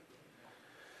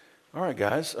All right,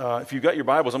 guys. If you've got your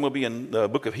Bibles, I'm going to be in the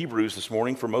book of Hebrews this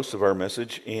morning for most of our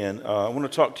message. And I want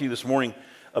to talk to you this morning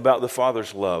about the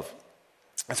Father's love.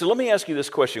 And so let me ask you this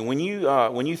question. When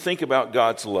you think about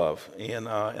God's love, and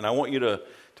I want you to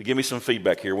give me some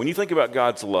feedback here. When you think about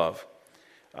God's love,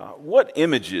 what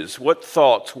images, what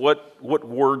thoughts, what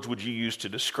words would you use to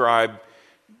describe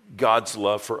God's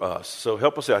love for us? So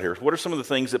help us out here. What are some of the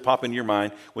things that pop into your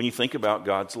mind when you think about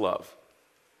God's love?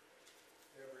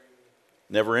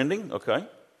 Never ending, okay.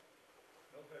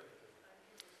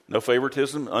 No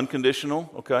favoritism, unconditional,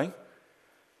 okay.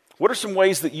 What are some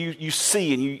ways that you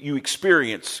see and you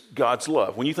experience God's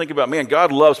love? When you think about, man,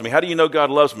 God loves me. How do you know God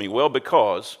loves me? Well,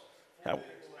 because.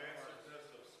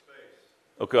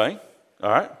 Okay, all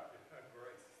right.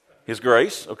 His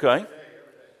grace, okay.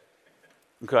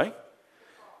 Okay.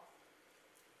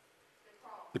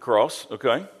 The cross,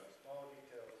 okay.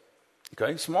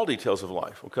 Okay, small details of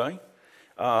life, okay.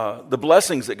 The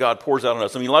blessings that God pours out on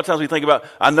us. I mean, a lot of times we think about,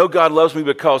 I know God loves me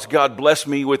because God blessed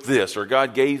me with this, or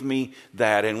God gave me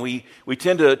that. And we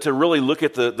tend to really look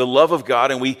at the love of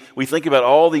God, and we think about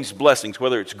all these blessings,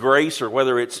 whether it's grace or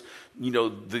whether it's,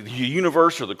 the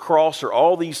universe or the cross or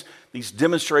all these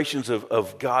demonstrations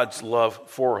of God's love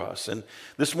for us. And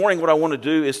this morning what I want to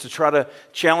do is to try to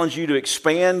challenge you to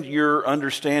expand your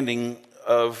understanding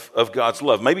of God's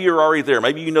love. Maybe you're already there.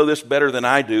 Maybe you know this better than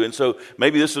I do. And so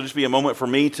maybe this will just be a moment for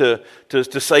me to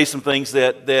say some things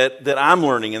that I'm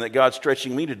learning and that God's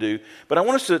stretching me to do. But I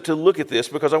want us to look at this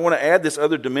because I want to add this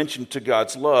other dimension to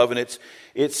God's love. And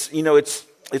it's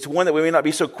one that we may not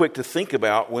be so quick to think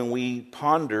about when we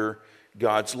ponder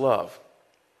God's love.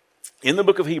 In the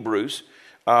book of Hebrews,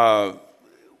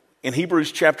 in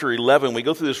Hebrews chapter 11, we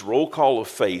go through this roll call of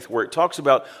faith where it talks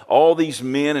about all these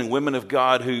men and women of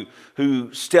God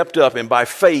who stepped up, and by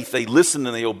faith they listened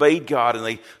and they obeyed God and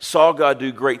they saw God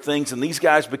do great things, and these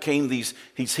guys became these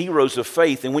heroes of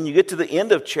faith. And when you get to the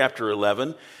end of chapter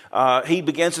 11, he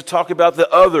begins to talk about the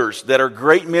others that are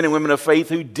great men and women of faith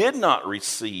who did not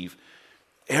receive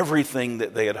everything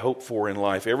that they had hoped for in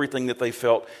life, everything that they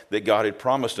felt that God had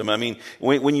promised them. I mean,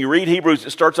 when you read Hebrews,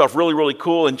 it starts off really, really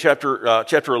cool in chapter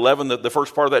 11, the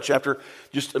first part of that chapter,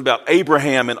 just about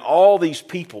Abraham and all these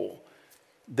people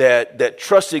that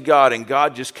trusted God, and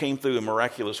God just came through in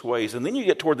miraculous ways. And then you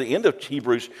get toward the end of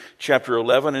Hebrews chapter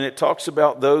 11, and it talks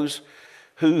about those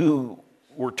who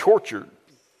were tortured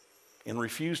and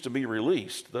refused to be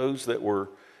released, those that were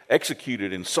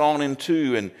executed and sawn in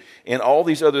two and all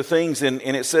these other things. And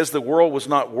it says the world was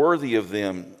not worthy of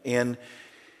them. And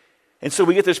so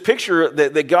we get this picture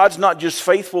that God's not just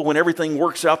faithful when everything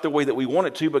works out the way that we want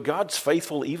it to, but God's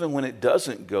faithful even when it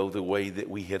doesn't go the way that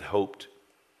we had hoped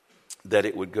that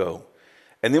it would go.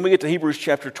 And then we get to Hebrews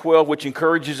chapter 12, which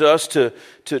encourages us to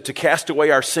cast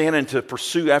away our sin and to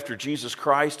pursue after Jesus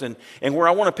Christ. And where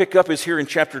I want to pick up is here in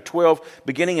chapter 12,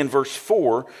 beginning in verse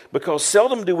 4, because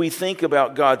seldom do we think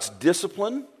about God's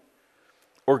discipline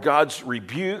or God's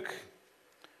rebuke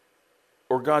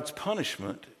or God's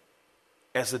punishment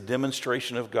as a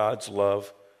demonstration of God's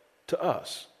love to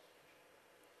us.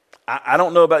 I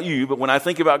don't know about you, but when I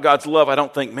think about God's love, I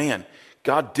don't think, man,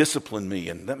 God disciplined me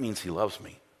and that means he loves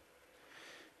me.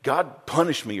 God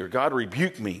punished me or God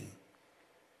rebuked me,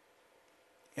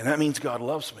 and that means God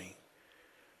loves me.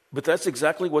 But that's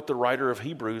exactly what the writer of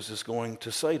Hebrews is going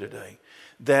to say today.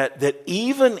 That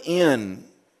even in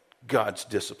God's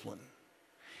discipline,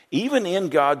 even in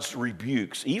God's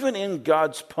rebukes, even in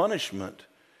God's punishment,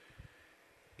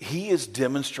 he is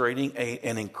demonstrating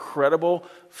an incredible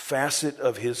facet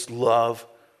of his love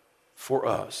for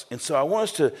us. And so I want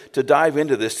us to dive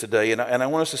into this today, and I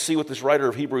want us to see what this writer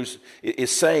of Hebrews is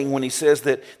saying when he says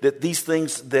that these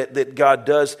things that God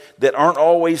does that aren't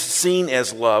always seen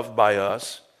as love by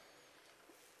us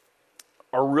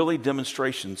are really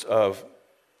demonstrations of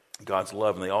God's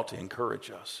love, and they ought to encourage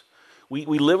us. We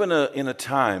live in a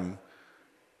time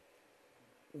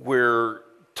where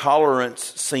tolerance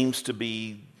seems to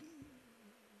be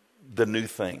the new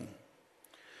thing.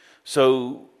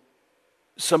 So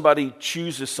somebody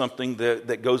chooses something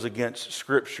that goes against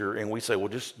Scripture, and we say, well,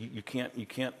 just you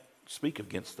can't speak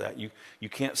against that. You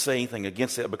can't say anything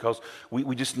against that because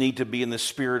we just need to be in the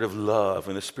spirit of love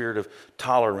and the spirit of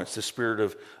tolerance, the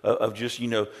spirit of just,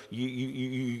 you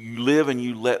live and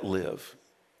you let live.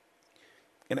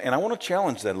 And I want to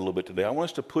challenge that a little bit today. I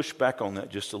want us to push back on that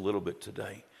just a little bit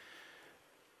today.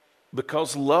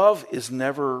 Because love is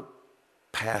never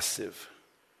passive.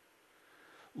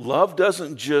 Love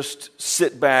doesn't just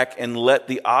sit back and let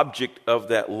the object of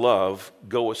that love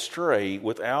go astray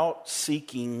without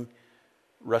seeking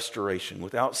restoration,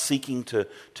 without seeking to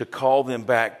call them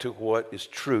back to what is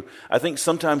true. I think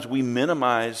sometimes we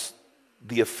minimize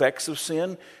the effects of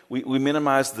sin. We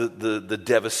minimize the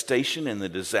devastation and the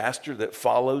disaster that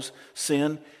follows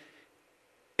sin.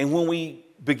 And when we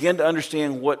begin to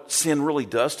understand what sin really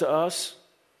does to us,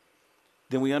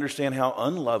 then we understand how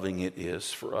unloving it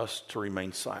is for us to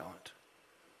remain silent.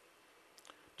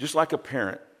 Just like a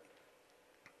parent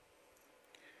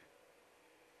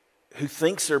who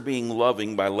thinks they're being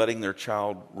loving by letting their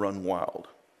child run wild.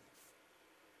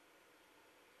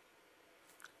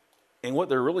 And what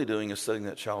they're really doing is setting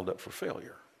that child up for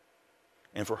failure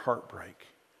and for heartbreak.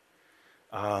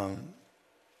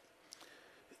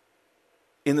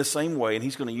 In the same way, and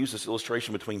he's going to use this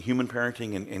illustration between human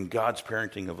parenting and God's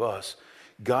parenting of us,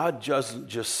 God doesn't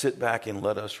just sit back and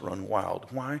let us run wild.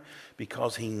 Why?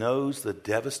 Because he knows the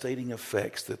devastating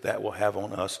effects that will have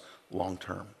on us long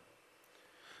term.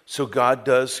 So God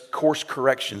does course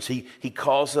corrections. He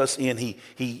calls us in.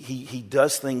 He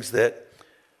does things that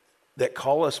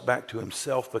call us back to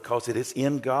himself, because it is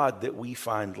in God that we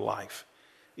find life.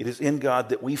 It is in God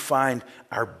that we find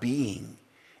our being.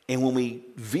 And when we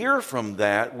veer from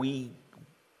that, we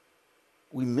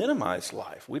minimize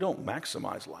life. We don't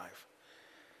maximize life.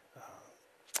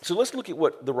 So let's look at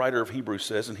what the writer of Hebrews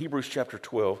says in Hebrews chapter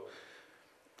 12,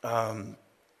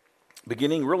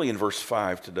 beginning really in verse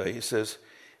 5 today. It says,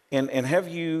 and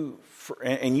you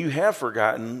have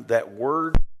forgotten that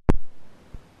word.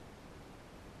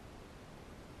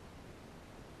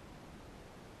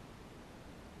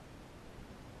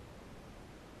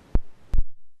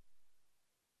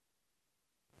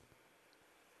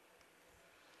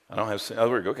 I don't have, oh,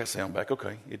 there we go, got sound back.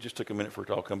 Okay, it just took a minute for it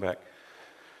to all come back.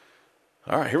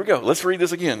 All right, here we go. Let's read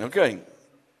this again. Okay.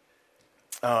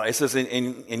 It says,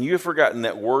 and you have forgotten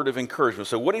that word of encouragement.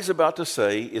 So what he's about to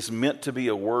say is meant to be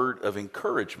a word of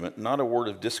encouragement, not a word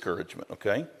of discouragement,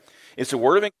 okay? It's a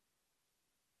word of encouragement.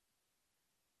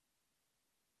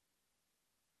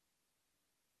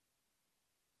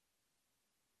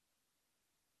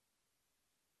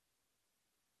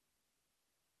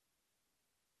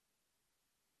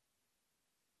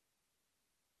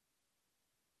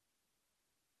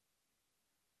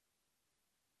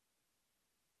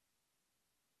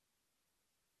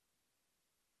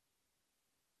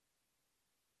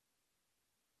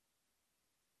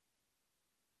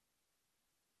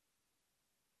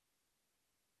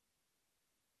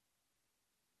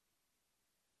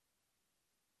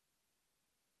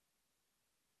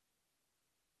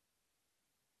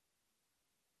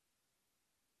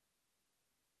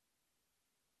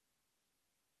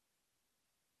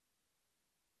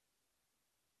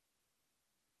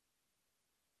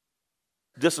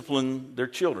 Discipline their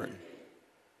children.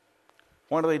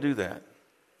 Why do they do that?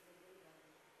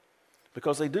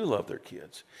 Because they do love their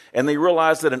kids. And they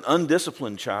realize that an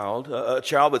undisciplined child, a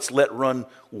child that's let run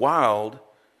wild,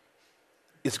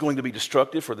 is going to be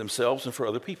destructive for themselves and for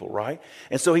other people, right?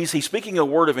 And so he's speaking a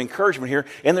word of encouragement here.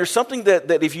 And there's something that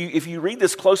if you read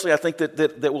this closely, I think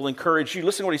that will encourage you.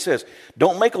 Listen to what he says.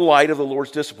 Don't make light of the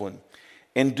Lord's discipline.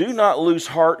 And do not lose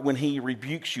heart when he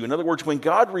rebukes you. In other words, when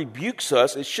God rebukes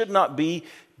us, it should not be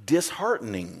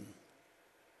disheartening.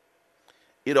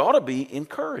 It ought to be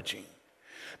encouraging.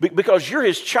 Because you're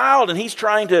his child and he's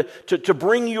trying to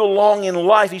bring you along in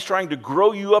life. He's trying to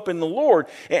grow you up in the Lord.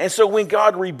 And so when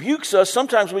God rebukes us,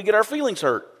 sometimes we get our feelings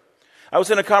hurt. I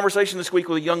was in a conversation this week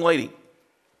with a young lady,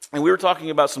 and we were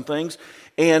talking about some things,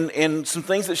 and some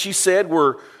things that she said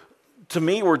were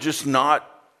just not,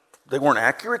 they weren't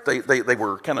accurate. They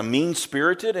were kind of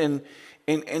mean-spirited.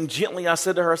 And gently I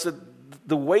said to her,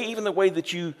 the way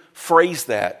that you phrase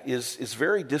that is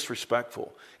very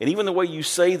disrespectful. And even the way you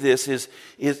say this is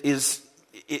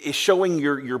showing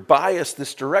your bias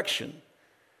this direction.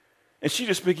 And she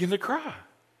just began to cry.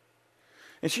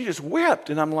 And she just wept.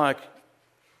 And I'm like,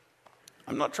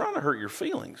 I'm not trying to hurt your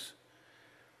feelings.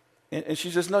 And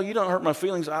she says, no, you don't hurt my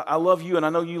feelings. I love you and I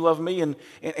know you love me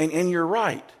and you're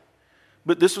right.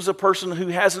 But this was a person who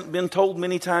hasn't been told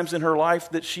many times in her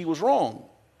life that she was wrong.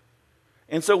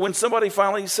 And so when somebody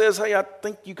finally says, hey, I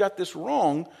think you got this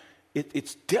wrong,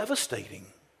 it's devastating.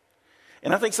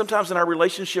 And I think sometimes in our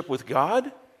relationship with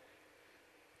God,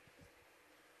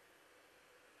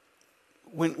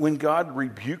 when God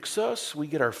rebukes us, we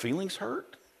get our feelings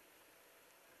hurt.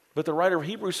 But the writer of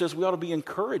Hebrews says we ought to be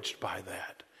encouraged by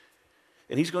that.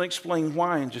 And he's going to explain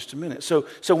why in just a minute. So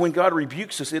when God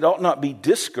rebukes us, it ought not be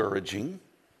discouraging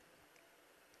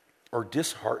or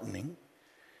disheartening.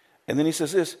 And then he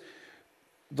says this,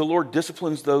 the Lord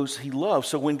disciplines those he loves.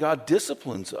 So when God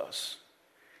disciplines us,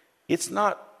 it's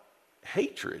not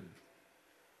hatred.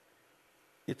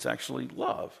 It's actually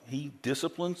love. He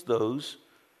disciplines those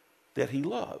that he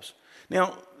loves.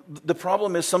 Now, the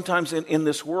problem is sometimes in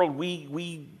this world,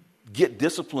 we get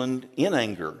disciplined in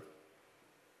anger,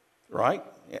 right?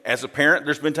 As a parent,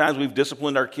 there's been times we've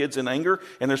disciplined our kids in anger,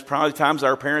 and there's probably times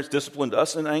our parents disciplined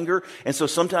us in anger. And so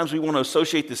sometimes we want to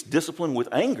associate this discipline with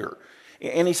anger.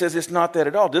 And he says it's not that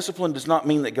at all. Discipline does not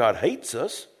mean that God hates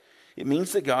us. It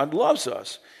means that God loves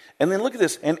us. And then look at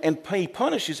this. And he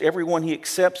punishes everyone he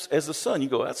accepts as a son. You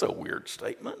go, that's a weird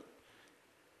statement.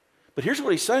 But here's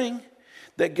what he's saying.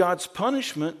 That God's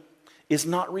punishment is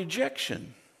not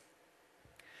rejection.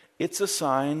 It's a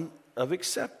sign of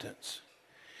acceptance.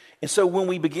 And so when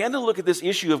we began to look at this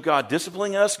issue of God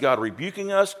disciplining us, God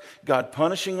rebuking us, God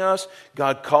punishing us,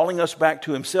 God calling us back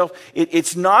to himself,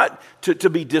 it's not to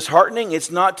be disheartening.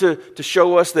 It's not to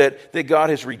show us that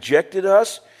God has rejected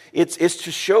us. It's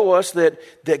to show us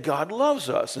that God loves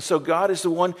us. And so God is the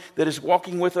one that is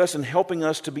walking with us and helping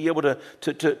us to be able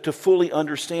to fully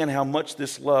understand how much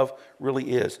this love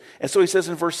really is. And so he says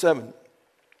in verse 7,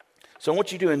 so I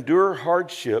want you to endure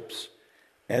hardships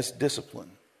as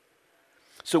discipline.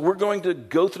 So we're going to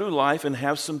go through life and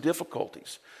have some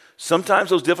difficulties.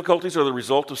 Sometimes those difficulties are the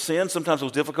result of sin. Sometimes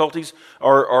those difficulties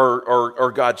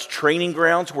are God's training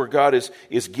grounds where God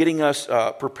is getting us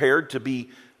prepared to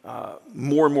be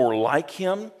more and more like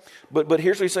him. But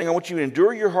here's what he's saying. I want you to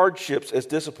endure your hardships as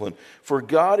discipline, for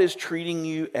God is treating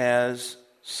you as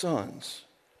sons.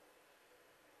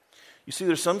 You see,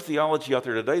 there's some theology out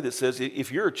there today that says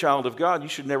if you're a child of God, you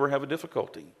should never have a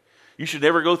difficulty. You should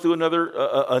never go through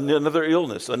another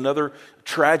illness, another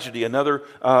tragedy, another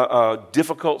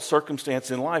difficult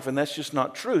circumstance in life. And that's just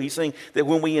not true. He's saying that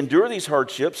when we endure these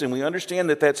hardships and we understand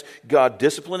that that's God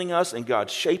disciplining us and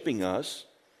God shaping us,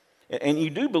 and you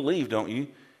do believe, don't you,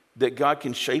 that God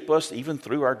can shape us even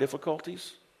through our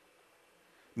difficulties?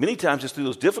 Many times it's through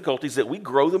those difficulties that we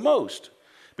grow the most.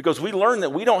 Because we learn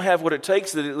that we don't have what it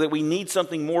takes, that we need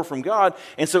something more from God.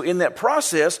 And so in that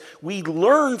process, we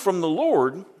learn from the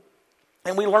Lord,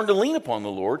 and we learn to lean upon the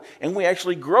Lord, and we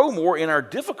actually grow more in our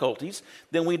difficulties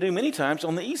than we do many times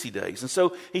on the easy days. And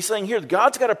so he's saying here,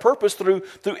 God's got a purpose through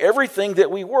everything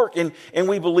that we work. And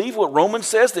we believe what Romans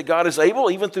says, that God is able,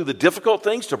 even through the difficult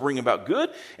things, to bring about good.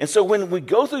 And so when we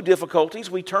go through difficulties,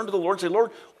 we turn to the Lord and say,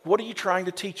 Lord, what are you trying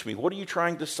to teach me? What are you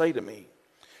trying to say to me?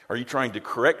 Are you trying to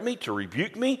correct me, to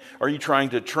rebuke me? Are you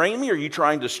trying to train me? Are you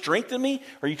trying to strengthen me?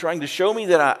 Are you trying to show me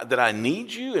that I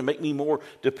need you and make me more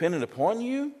dependent upon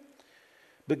you?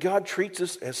 But God treats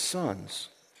us as sons,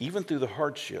 even through the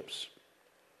hardships.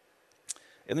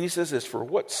 And then he says this, for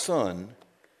what son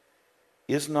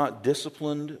is not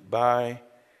disciplined by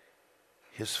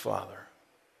his father?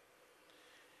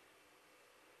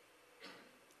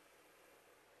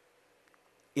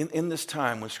 In this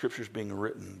time when Scripture is being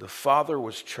written, the father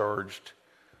was charged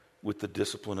with the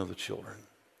discipline of the children.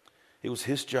 It was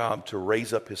his job to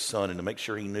raise up his son and to make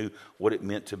sure he knew what it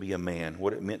meant to be a man,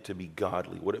 what it meant to be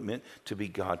godly, what it meant to be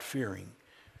God-fearing.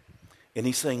 And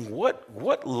he's saying,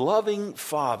 what loving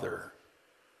father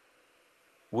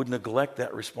would neglect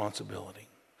that responsibility?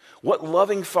 What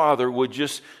loving father would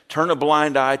just turn a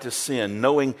blind eye to sin,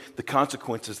 knowing the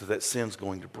consequences that sin's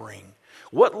going to bring?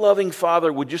 What loving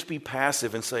father would just be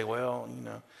passive and say, well,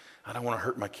 I don't want to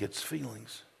hurt my kid's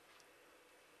feelings?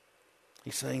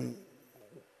 He's saying,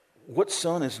 what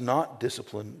son is not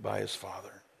disciplined by his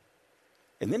father?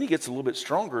 And then he gets a little bit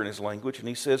stronger in his language and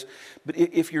he says, but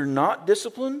if you're not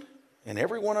disciplined, and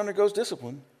everyone undergoes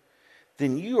discipline,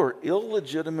 then you are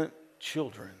illegitimate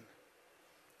children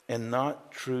and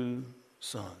not true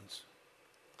sons.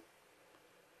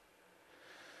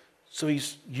 So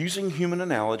he's using human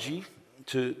analogy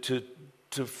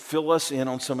to fill us in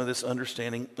on some of this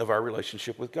understanding of our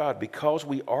relationship with God. Because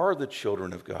we are the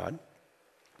children of God,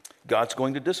 God's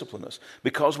going to discipline us.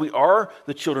 Because we are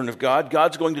the children of God,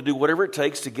 God's going to do whatever it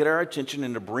takes to get our attention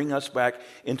and to bring us back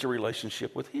into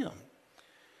relationship with him.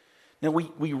 Now,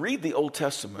 we read the Old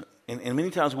Testament, and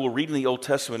many times we'll read in the Old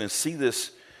Testament and see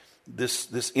this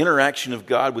interaction of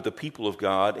God with the people of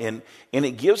God, and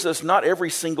it gives us not every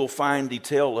single fine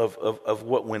detail of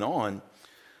what went on,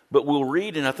 but we'll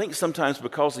read, and I think sometimes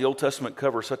because the Old Testament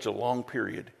covers such a long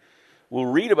period, we'll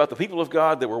read about the people of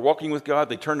God that were walking with God,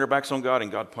 they turned their backs on God,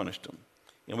 and God punished them.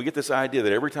 And we get this idea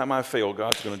that every time I fail,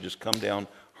 God's going to just come down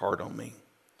hard on me.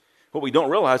 What we don't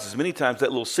realize is many times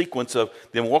that little sequence of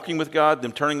them walking with God,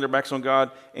 them turning their backs on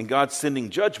God, and God sending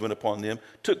judgment upon them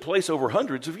took place over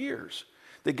hundreds of years.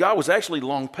 That God was actually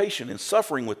long patient and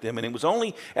suffering with them, and it was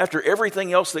only after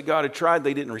everything else that God had tried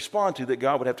they didn't respond to that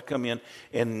God would have to come in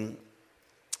and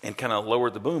kind of lower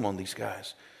the boom on these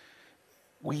guys.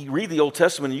 We read the Old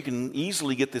Testament and you can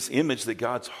easily get this image that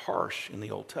God's harsh in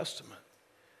the Old Testament.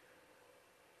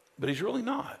 But he's really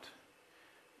not.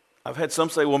 I've had some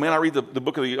say, well, man, I read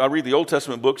I read the Old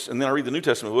Testament books and then I read the New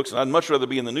Testament books, and I'd much rather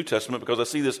be in the New Testament because I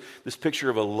see this picture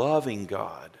of a loving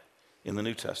God in the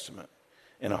New Testament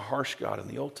and a harsh God in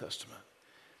the Old Testament.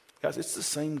 Guys, it's the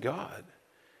same God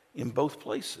in both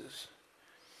places.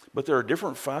 But there are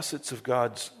different facets of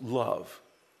God's love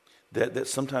that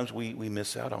sometimes we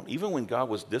miss out on. Even when God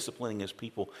was disciplining his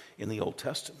people in the Old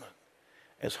Testament,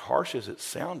 as harsh as it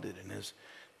sounded and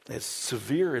as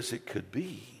severe as it could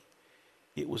be,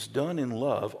 it was done in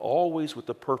love, always with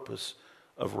the purpose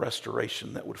of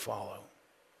restoration that would follow.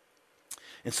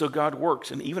 And so God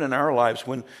works, and even in our lives,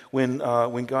 when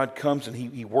God comes and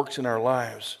He works in our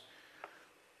lives,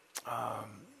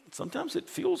 sometimes it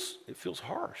feels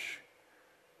harsh,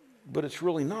 but it's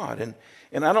really not.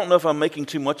 And I don't know if I'm making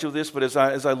too much of this, but as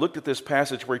I looked at this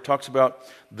passage where he talks about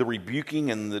the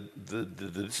rebuking and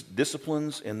the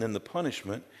disciplines and then the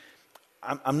punishment,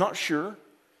 I'm not sure.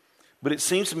 But it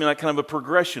seems to me like kind of a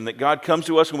progression that God comes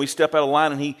to us when we step out of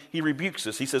line and He rebukes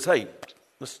us. He says, hey,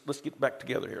 let's get back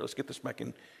together here. Let's get this back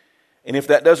in. And if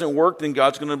that doesn't work, then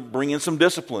God's going to bring in some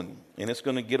discipline. And it's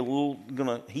going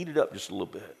to heat it up just a little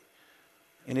bit.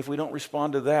 And if we don't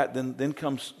respond to that, then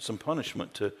comes some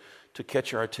punishment to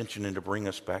catch our attention and to bring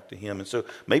us back to Him. And so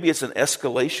maybe it's an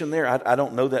escalation there. I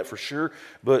don't know that for sure.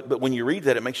 But when you read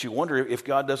that, it makes you wonder if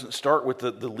God doesn't start with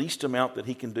the least amount that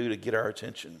He can do to get our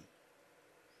attention,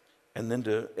 and then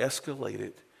to escalate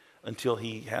it until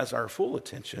He has our full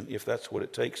attention, if that's what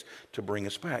it takes to bring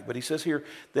us back. But He says here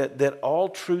that all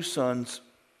true sons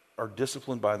are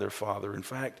disciplined by their father. In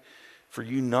fact, for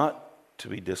you not to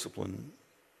be disciplined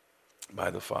by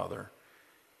the father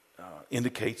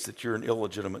indicates that you're an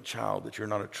illegitimate child, that you're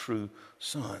not a true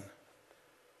son.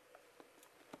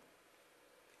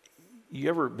 You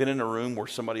ever been in a room where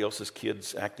somebody else's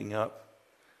kid's acting up?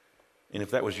 And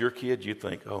if that was your kid, you'd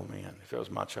think, oh man, if that was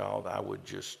my child, I would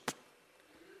just...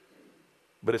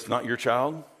 But it's not your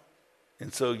child.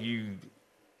 And so you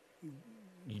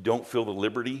don't feel the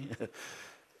liberty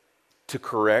to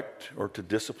correct or to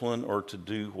discipline or to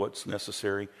do what's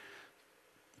necessary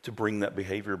to bring that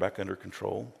behavior back under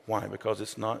control. Why? Because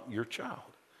it's not your child.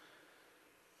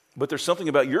 But there's something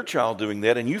about your child doing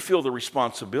that, and you feel the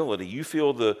responsibility. You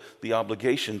feel the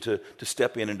obligation to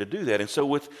step in and to do that. And so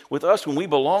with us, when we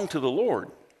belong to the Lord,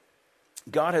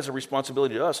 God has a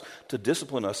responsibility to us to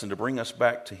discipline us and to bring us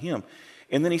back to Him.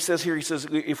 And then He says here,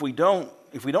 if we don't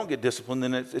get disciplined,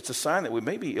 then it's a sign that we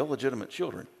may be illegitimate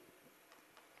children.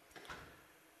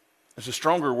 There's a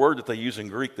stronger word that they use in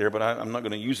Greek there, but I'm not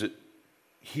going to use it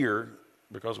here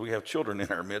because we have children in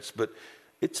our midst. But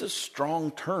it's a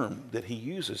strong term that he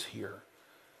uses here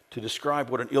to describe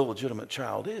what an illegitimate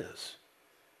child is.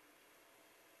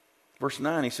 Verse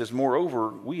 9, he says, moreover,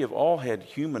 we have all had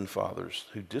human fathers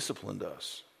who disciplined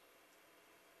us,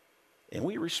 and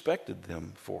we respected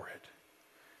them for it.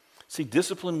 See,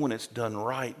 discipline, when it's done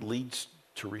right, leads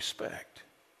to respect.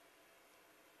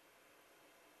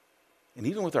 And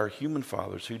even with our human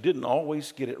fathers who didn't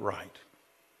always get it right,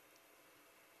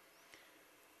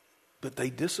 but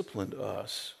they disciplined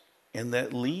us, and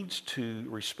that leads to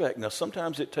respect. Now,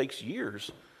 sometimes it takes years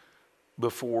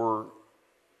before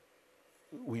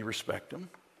we respect them.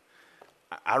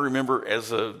 I remember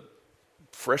as a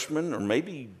freshman or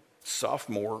maybe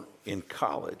sophomore in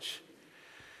college,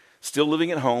 still living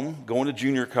at home, going to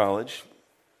junior college,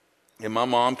 and my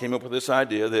mom came up with this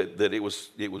idea that it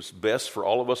was best for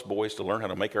all of us boys to learn how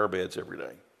to make our beds every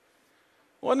day.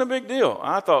 Wasn't a big deal.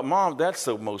 I thought, Mom, that's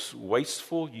the most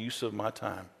wasteful use of my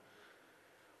time.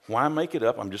 Why make it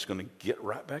up? I'm just going to get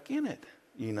right back in it.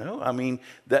 You know, I mean,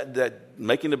 that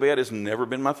making the bed has never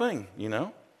been my thing, you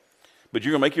know. But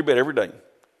you're going to make your bed every day.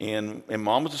 And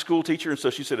Mom was a school teacher, and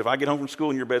so she said, if I get home from school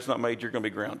and your bed's not made, you're going to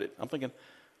be grounded. I'm thinking,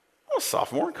 I'm a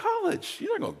sophomore in college.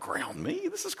 You're not going to ground me.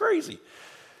 This is crazy.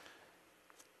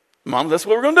 Mom, that's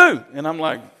what we're going to do. And I'm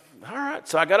like, all right.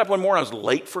 So I got up one morning. I was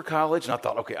late for college, and I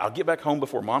thought, okay, I'll get back home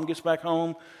before Mom gets back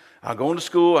home. I'll go into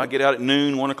school. I get out at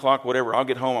noon, 1 o'clock, whatever. I'll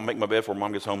get home. I'll make my bed before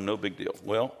Mom gets home. No big deal.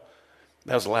 Well,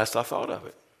 that was the last I thought of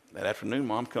it. That afternoon,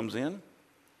 Mom comes in.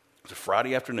 It was a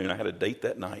Friday afternoon. I had a date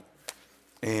that night.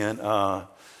 And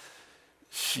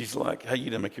she's like, hey, you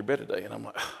didn't make your bed today. And I'm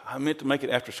like, I meant to make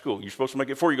it after school. You're supposed to make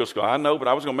it before you go to school. I know, but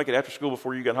I was going to make it after school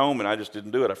before you got home, and I just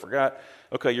didn't do it. I forgot.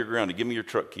 Okay, you're grounded. Give me your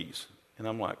truck keys. And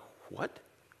I'm like, what?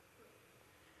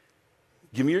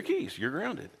 Give me your keys. You're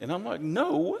grounded. And I'm like,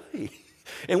 no way.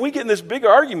 And we get in this big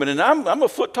argument, and I'm a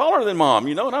foot taller than Mom,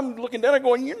 you know, and I'm looking down and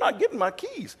going, you're not getting my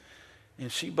keys.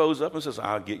 And she bows up and says,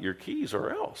 I'll get your keys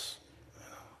or else.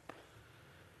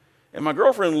 And my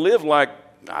girlfriend lived like,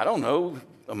 I don't know,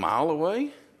 a mile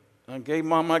away. I gave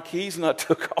Mom my keys, and I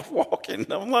took off walking.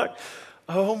 And I'm like,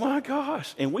 Oh my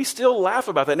gosh. And we still laugh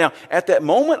about that. Now, at that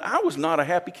moment, I was not a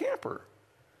happy camper.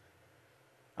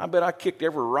 I bet I kicked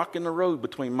every rock in the road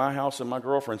between my house and my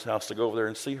girlfriend's house to go over there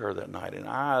and see her that night. And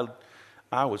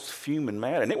I was fuming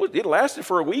mad. And it lasted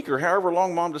for a week or however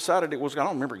long Mom decided it was. I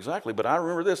don't remember exactly, but I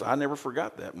remember this. I never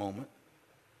forgot that moment.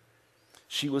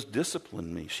 She was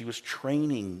disciplining me. She was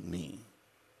training me.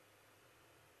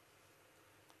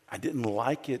 I didn't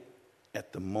like it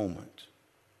at the moment.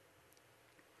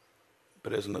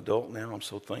 But as an adult now, I'm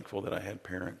so thankful that I had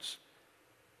parents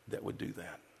that would do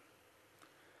that.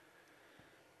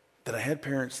 That I had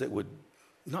parents that would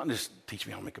not just teach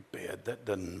me how to make a bed. That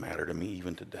doesn't matter to me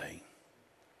even today.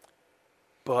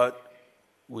 But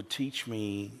would teach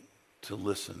me to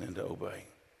listen and to obey,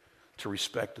 to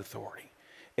respect authority.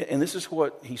 And this is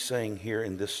what he's saying here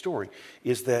in this story,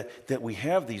 is that we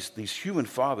have these human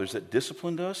fathers that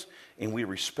disciplined us and we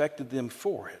respected them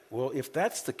for it. Well, if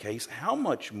that's the case, how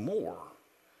much more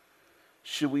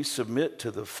should we submit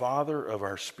to the Father of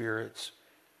our spirits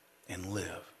and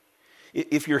live?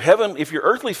 If your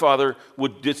earthly father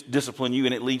would discipline you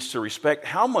and it leads to respect,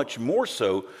 how much more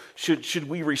so should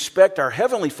we respect our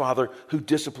heavenly Father who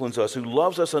disciplines us, who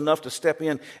loves us enough to step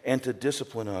in and to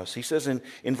discipline us? He says in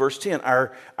verse 10,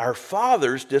 our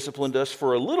fathers disciplined us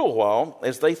for a little while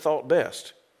as they thought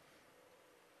best.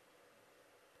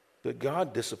 But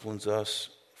God disciplines us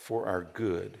for our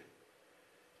good,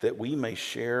 that we may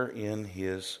share in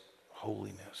his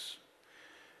holiness.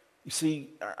 You see,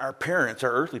 our parents,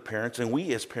 our earthly parents, and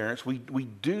we as parents, we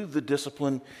do the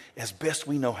discipline as best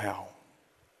we know how.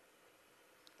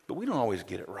 But we don't always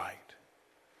get it right.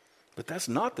 But that's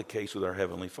not the case with our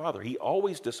Heavenly Father. He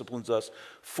always disciplines us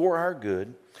for our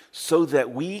good so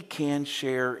that we can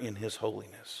share in his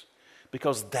holiness.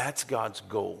 Because that's God's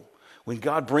goal. When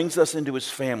God brings us into his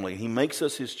family, he makes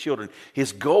us his children,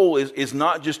 his goal is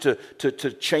not just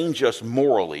to change us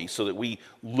morally so that we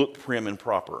look prim and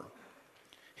proper.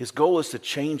 His goal is to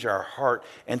change our heart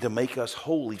and to make us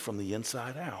holy from the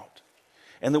inside out.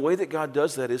 And the way that God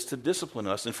does that is to discipline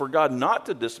us. And for God not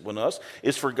to discipline us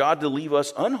is for God to leave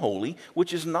us unholy,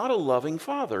 which is not a loving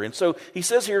Father. And so he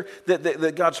says here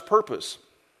that God's purpose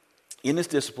in his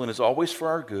discipline is always for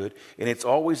our good, and it's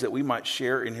always that we might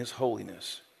share in his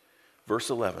holiness.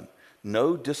 Verse 11,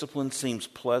 no discipline seems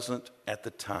pleasant at the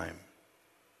time,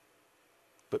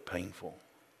 but painful.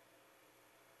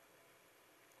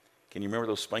 Can you remember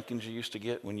those spankings you used to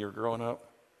get when you were growing up?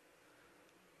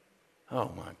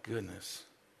 Oh my goodness.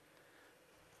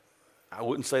 I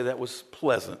wouldn't say that was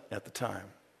pleasant at the time,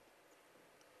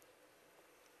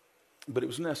 but it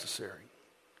was necessary.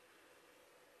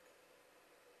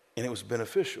 And it was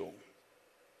beneficial.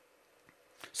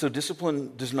 So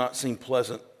discipline does not seem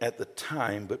pleasant at the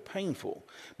time, but painful.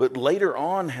 But later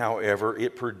on, however,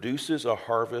 it produces a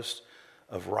harvest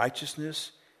of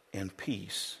righteousness and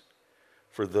peace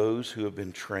for those who have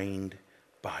been trained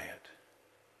by it.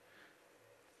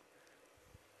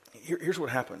 Here's what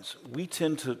happens. We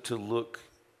tend to look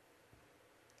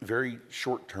very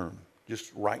short term,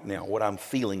 just right now, what I'm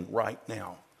feeling right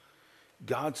now.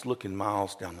 God's looking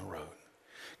miles down the road.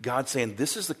 God's saying,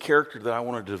 this is the character that I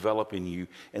want to develop in you,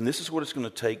 and this is what it's going to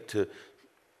take to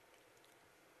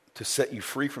set you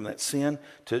free from that sin,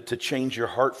 to change your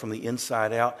heart from the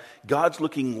inside out. God's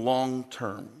looking long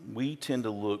term. We tend to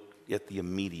look at the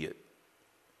immediate,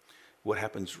 what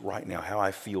happens right now, how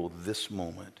I feel this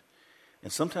moment.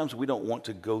 And sometimes we don't want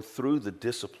to go through the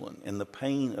discipline and the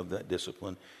pain of that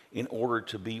discipline in order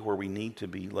to be where we need to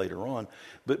be later on.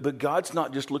 But God's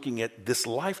not just looking at this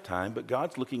lifetime, but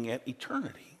God's looking at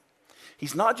eternity.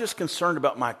 He's not just concerned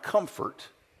about my comfort,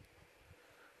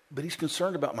 but he's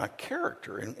concerned about my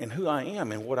character and who I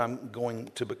am and what I'm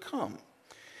going to become.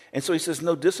 And so he says,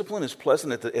 no discipline is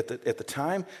pleasant at the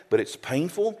time, but it's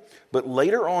painful. But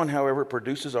later on, however, it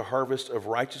produces a harvest of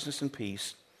righteousness and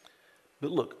peace.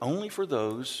 But look, only for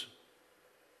those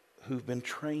who've been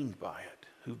trained by it,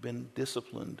 who've been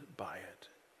disciplined by it.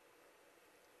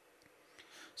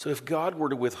 So if God were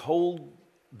to withhold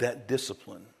that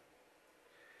discipline,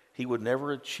 he would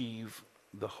never achieve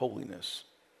the holiness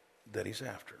that he's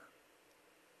after.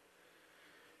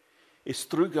 It's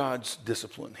through God's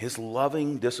discipline, his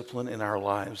loving discipline in our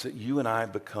lives, that you and I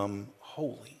become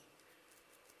holy,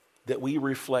 that we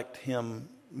reflect him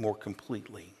more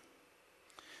completely,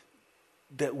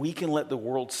 that we can let the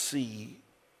world see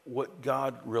what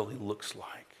God really looks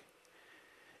like.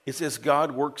 It's as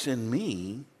God works in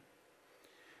me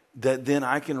that then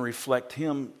I can reflect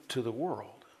him to the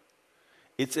world.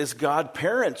 It's as God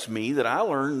parents me that I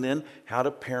learn then how to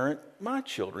parent my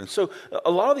children. So a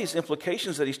lot of these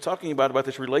implications that he's talking about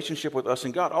this relationship with us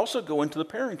and God, also go into the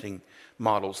parenting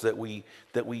models that we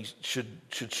should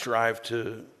strive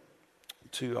to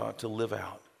live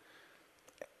out.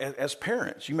 As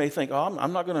parents, you may think, oh,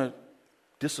 I'm not going to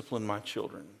discipline my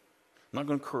children. I'm not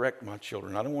going to correct my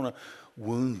children. I don't want to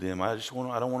wound them. I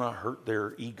don't want to hurt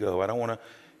their ego. I don't want to.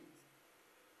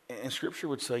 And Scripture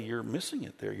would say you're missing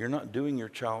it there. You're not doing your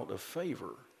child a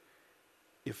favor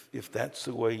if that's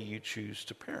the way you choose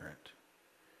to parent.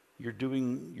 You're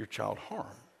doing your child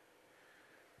harm.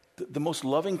 The most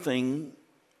loving thing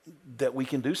that we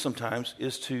can do sometimes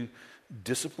is to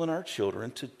discipline our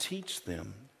children, to teach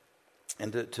them,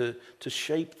 and to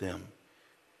shape them.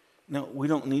 Now, we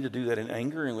don't need to do that in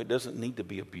anger, and it doesn't need to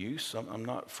be abuse. I'm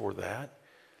not for that.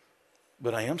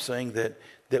 But I am saying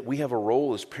that we have a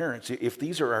role as parents. If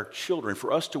these are our children,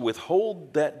 for us to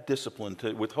withhold that discipline,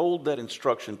 to withhold that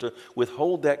instruction, to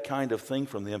withhold that kind of thing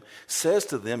from them, says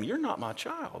to them, you're not my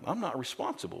child. I'm not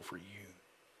responsible for you.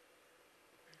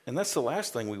 And that's the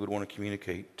last thing we would want to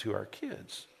communicate to our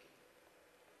kids.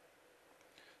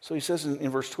 So he says in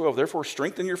verse 12, therefore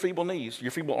strengthen your feeble knees, your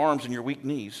feeble arms and your weak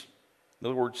knees. In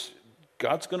other words,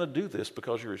 God's going to do this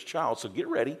because you're his child, so get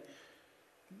ready.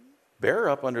 Bear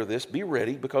up under this, be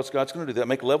ready, because God's going to do that.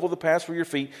 Make level the paths for your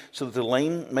feet so that the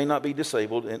lame may not be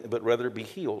disabled, but rather be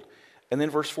healed. And then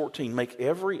verse 14, make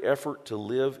every effort to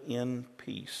live in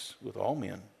peace with all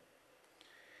men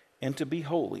and to be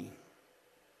holy.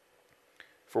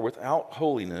 For without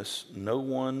holiness, no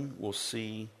one will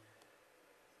see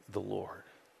the Lord.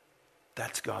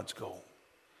 That's God's goal,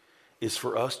 is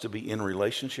for us to be in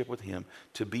relationship with him,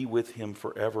 to be with him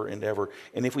forever and ever.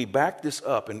 And if we back this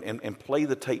up and play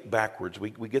the tape backwards, we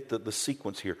get the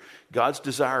sequence here. God's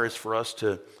desire is for us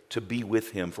to be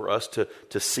with him, for us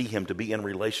to see him, to be in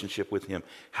relationship with him.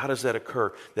 How does that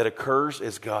occur? That occurs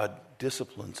as God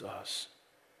disciplines us.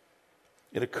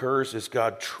 It occurs as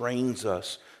God trains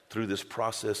us through this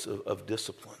process of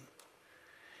discipline.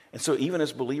 And so even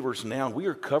as believers now, we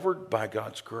are covered by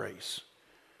God's grace.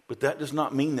 But that does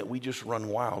not mean that we just run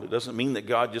wild. It doesn't mean that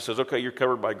God just says, okay, you're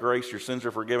covered by grace, your sins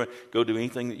are forgiven, go do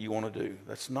anything that you want to do.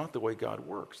 That's not the way God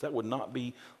works. That would not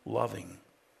be loving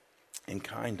and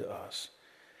kind to us.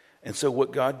 And so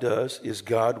what God does is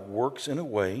God works in a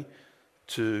way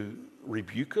to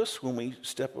rebuke us when we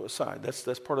step aside.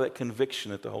 That's part of that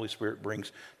conviction that the Holy Spirit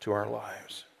brings to our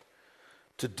lives.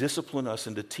 To discipline us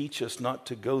and to teach us not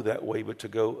to go that way, but to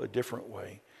go a different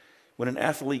way. When an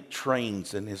athlete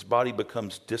trains and his body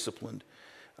becomes disciplined,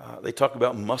 they talk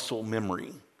about muscle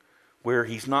memory, where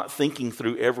he's not thinking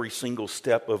through every single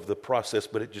step of the process,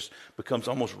 but it just becomes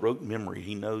almost rote memory.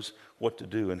 He knows what to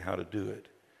do and how to do it.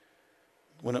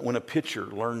 When a pitcher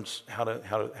learns how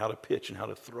to pitch and how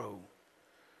to throw,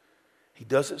 he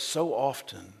does it so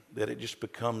often that it just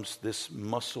becomes this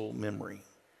muscle memory.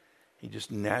 He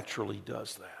just naturally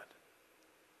does that.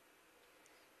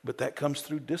 But that comes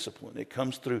through discipline. It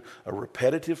comes through a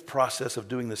repetitive process of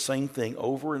doing the same thing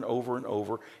over and over and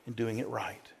over and doing it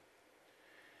right.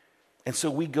 And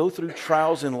so we go through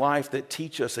trials in life that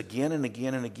teach us again and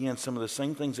again and again some of the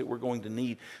same things that we're going to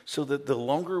need, so that the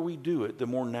longer we do it, the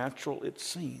more natural it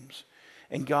seems.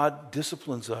 And God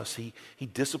disciplines us. He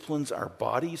disciplines our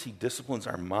bodies. He disciplines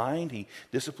our mind. He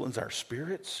disciplines our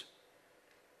spirits.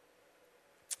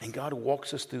 And God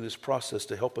walks us through this process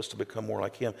to help us to become more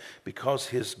like him, because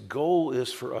his goal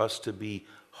is for us to be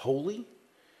holy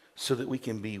so that we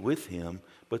can be with him,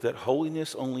 but that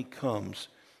holiness only comes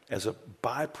as a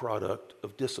byproduct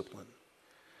of discipline.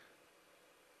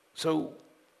 So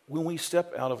when we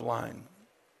step out of line,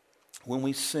 when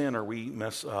we sin or we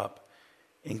mess up,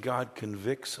 and God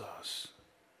convicts us,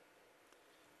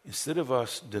 instead of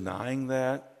us denying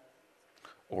that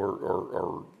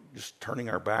or just turning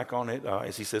our back on it,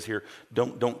 as he says here,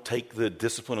 don't take the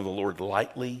discipline of the Lord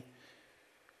lightly.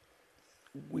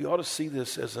 We ought to see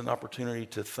this as an opportunity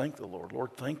to thank the Lord.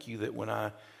 Lord, thank you that when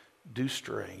I do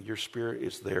stray, your Spirit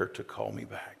is there to call me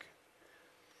back.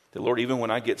 That, Lord, even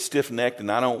when I get stiff-necked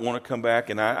and I don't want to come back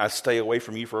and I stay away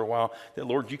from you for a while, that,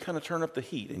 Lord, you kind of turn up the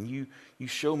heat and you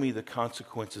show me the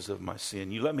consequences of my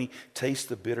sin. You let me taste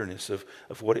the bitterness of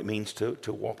what it means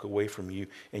to walk away from you.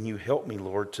 And you help me,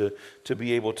 Lord, to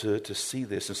be able to see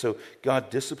this. And so God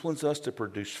disciplines us to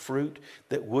produce fruit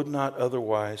that would not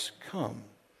otherwise come.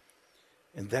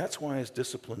 And that's why his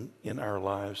discipline in our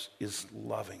lives is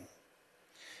loving.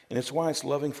 And it's why it's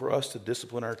loving for us to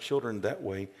discipline our children that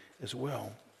way as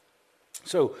well.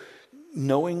 So,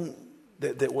 knowing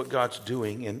that what God's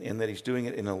doing and that he's doing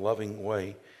it in a loving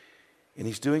way, and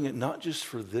he's doing it not just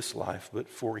for this life, but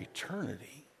for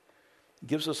eternity,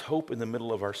 gives us hope in the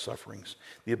middle of our sufferings,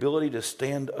 the ability to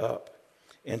stand up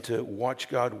and to watch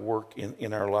God work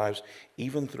in our lives,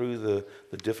 even through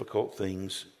the difficult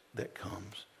things that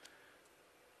comes.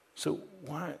 So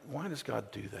why does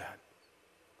God do that?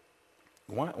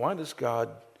 Why does God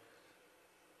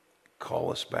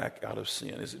call us back out of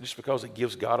sin? Is it just because it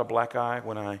gives God a black eye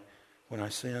when I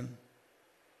sin?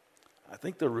 I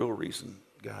think the real reason,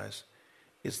 guys,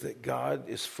 is that God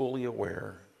is fully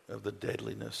aware of the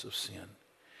deadliness of sin.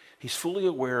 He's fully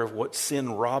aware of what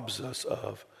sin robs us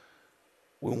of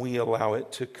when we allow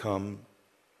it to come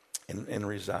and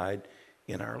reside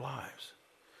in our lives.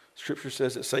 Scripture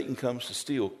says that Satan comes to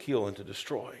steal, kill, and to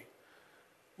destroy.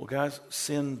 Well, guys,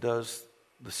 sin does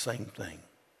the same thing.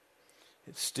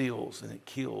 It steals and it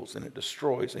kills and it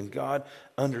destroys. And God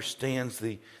understands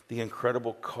the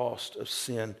incredible cost of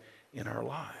sin in our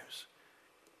lives.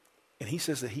 And he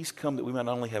says that he's come that we might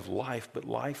not only have life, but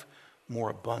life more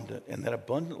abundant. And that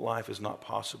abundant life is not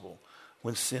possible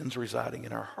when sin's residing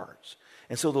in our hearts.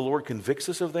 And so the Lord convicts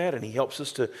us of that, and he helps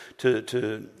us to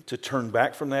turn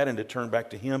back from that and to turn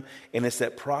back to him. And it's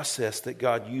that process that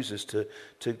God uses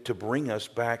to bring us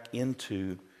back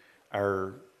into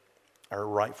our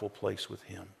rightful place with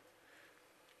him.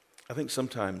 I think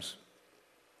sometimes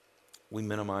we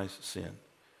minimize sin.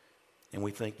 And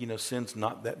we think, sin's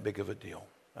not that big of a deal.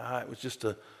 It was just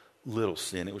a little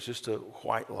sin. It was just a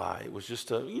white lie. It was just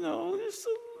just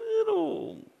a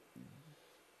little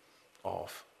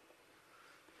off.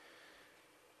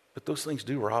 But those things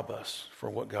do rob us for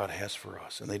what God has for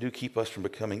us. And they do keep us from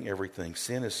becoming everything.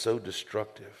 Sin is so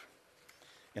destructive.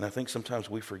 And I think sometimes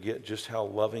we forget just how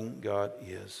loving God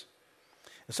is.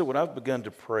 And so what I've begun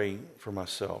to pray for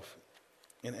myself,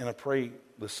 and I pray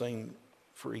the same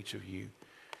for each of you,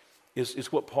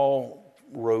 is what Paul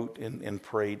wrote and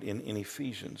prayed in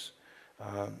Ephesians.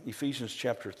 Ephesians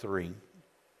chapter 3,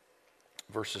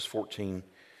 verses 14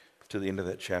 to the end of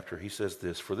that chapter. He says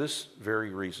this, "For this very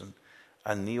reason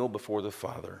I kneel before the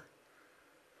Father,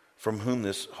 from whom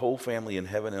this whole family in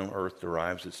heaven and on earth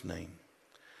derives its name.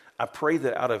 I pray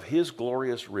that out of his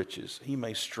glorious riches he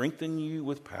may strengthen you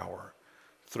with power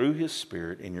through his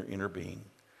Spirit in your inner being,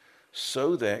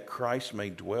 so that Christ may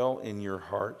dwell in your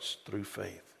hearts through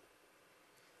faith."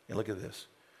 And look at this.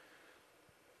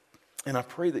 "And I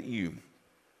pray that you,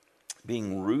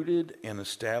 being rooted and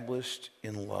established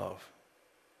in love,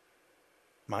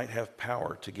 might have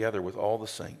power together with all the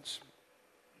saints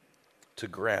to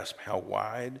grasp how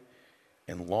wide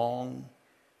and long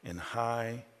and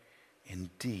high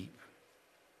and deep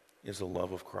is the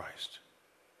love of Christ."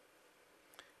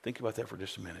 Think about that for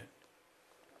just a minute.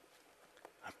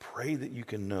 I pray that you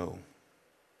can know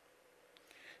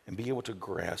and be able to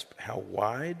grasp how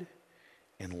wide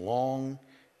and long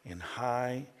and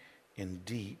high and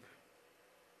deep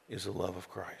is the love of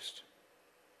Christ.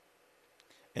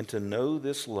 And to know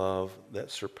this love that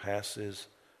surpasses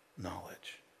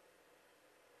knowledge,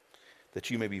 that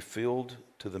you may be filled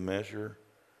to the measure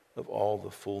of all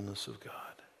the fullness of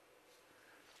God.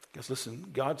 Guys,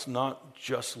 listen, God's not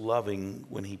just loving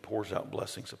when he pours out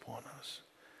blessings upon us,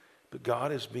 but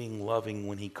God is being loving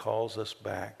when he calls us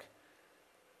back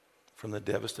from the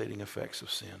devastating effects of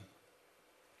sin.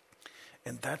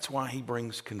 And that's why he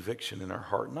brings conviction in our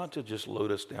heart, not to just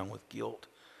load us down with guilt,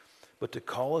 but to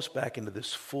call us back into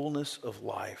this fullness of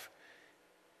life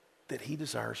that he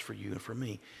desires for you and for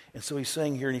me. And so he's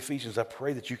saying here in Ephesians, I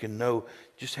pray that you can know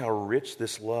just how rich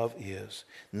this love is.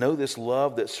 Know this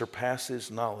love that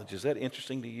surpasses knowledge. Is that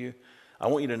interesting to you? I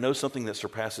want you to know something that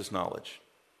surpasses knowledge.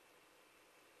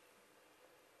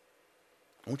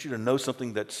 I want you to know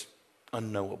something that's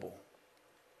unknowable.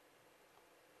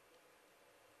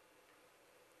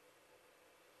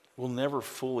 We'll never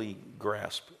fully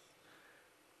grasp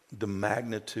the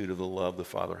magnitude of the love the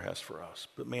Father has for us.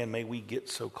 But man, may we get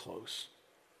so close.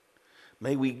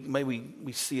 May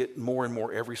we see it more and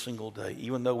more every single day,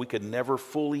 even though we could never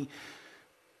fully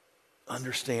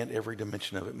understand every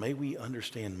dimension of it. May we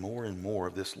understand more and more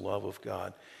of this love of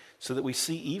God, so that we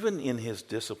see even in his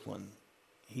discipline,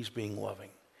 he's being loving.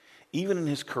 Even in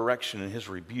his correction and his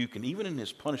rebuke and even in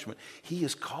his punishment, he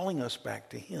is calling us back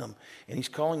to him. And he's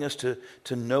calling us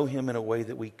to know him in a way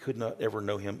that we could not ever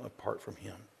know him apart from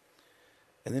him.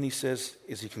 And then he says,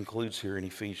 as he concludes here in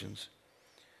Ephesians,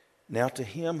 "Now to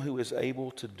him who is able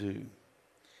to do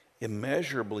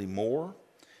immeasurably more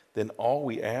than all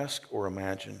we ask or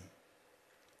imagine,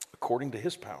 according to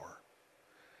his power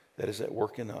that is at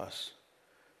work in us,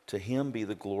 to him be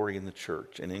the glory in the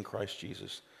church and in Christ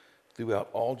Jesus throughout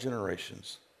all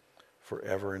generations,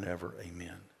 forever and ever.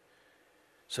 Amen."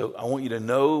 So I want you to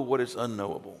know what is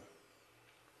unknowable.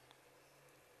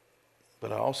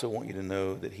 But I also want you to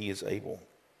know that he is able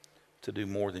to do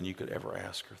more than you could ever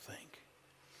ask or think.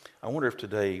 I wonder if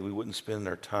today we wouldn't spend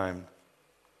our time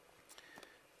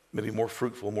maybe more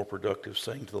fruitful, more productive,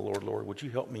 saying to the Lord, Lord, would you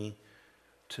help me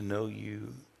to know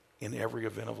you in every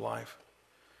event of life?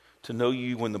 To know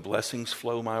you when the blessings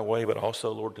flow my way, but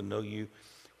also, Lord, to know you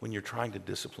when you're trying to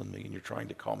discipline me and you're trying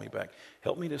to call me back.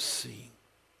 Help me to see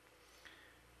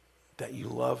that you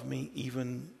love me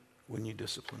even when you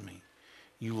discipline me.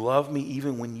 You love me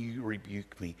even when you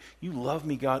rebuke me. You love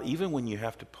me, God, even when you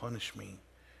have to punish me.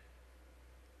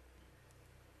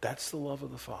 That's the love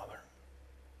of the Father.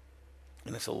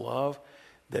 And it's a love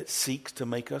that seeks to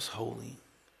make us holy,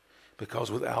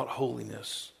 because without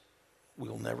holiness,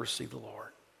 we'll never see the Lord.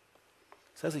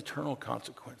 It has eternal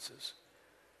consequences.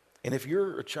 And if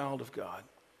you're a child of God,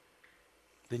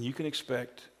 then you can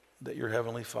expect that your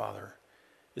Heavenly Father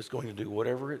is going to do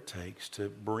whatever it takes to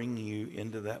bring you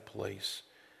into that place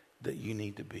that you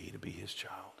need to be his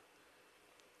child.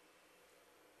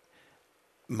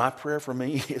 My prayer for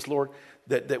me is, Lord,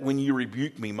 that when you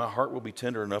rebuke me, my heart will be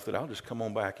tender enough that I'll just come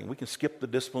on back, and we can skip the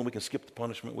discipline, we can skip the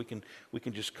punishment, we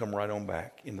can just come right on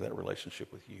back into that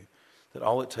relationship with you. That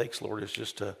all it takes, Lord, is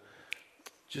just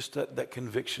that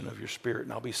conviction of your Spirit,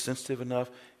 and I'll be sensitive enough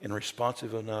and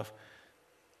responsive enough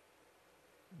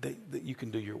that you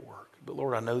can do your work. But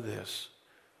Lord, I know this.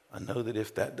 I know that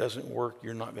if that doesn't work,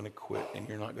 you're not going to quit and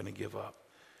you're not going to give up.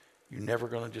 You're never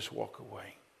going to just walk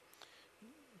away.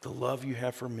 The love you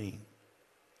have for me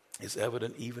is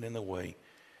evident even in the way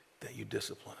that you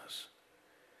discipline us.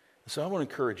 And so I want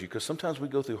to encourage you, because sometimes we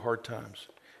go through hard times.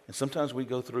 And sometimes we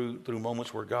go through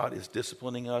moments where God is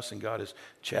disciplining us and God is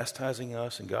chastising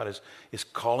us and God is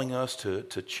calling us to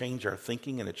change our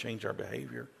thinking and to change our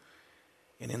behavior.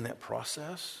 And in that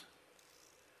process,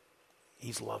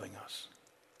 he's loving us.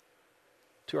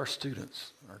 To our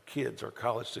students, our kids, our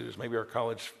college students, maybe our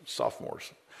college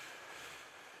sophomores.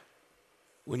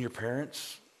 When your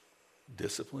parents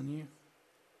discipline you,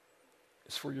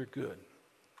 it's for your good.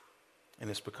 And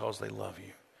it's because they love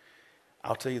you.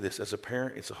 I'll tell you this, as a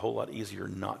parent, it's a whole lot easier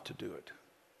not to do it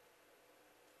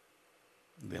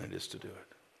than it is to do it.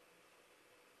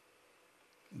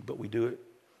 But we do it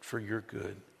for your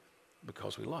good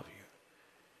because we love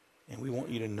you. And we want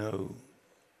you to know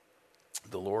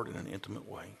the Lord in an intimate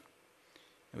way.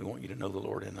 And we want you to know the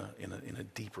Lord in a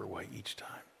deeper way each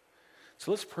time. So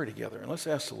let's pray together, and let's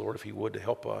ask the Lord if he would to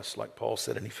help us, like Paul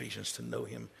said in Ephesians, to know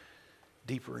him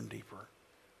deeper and deeper.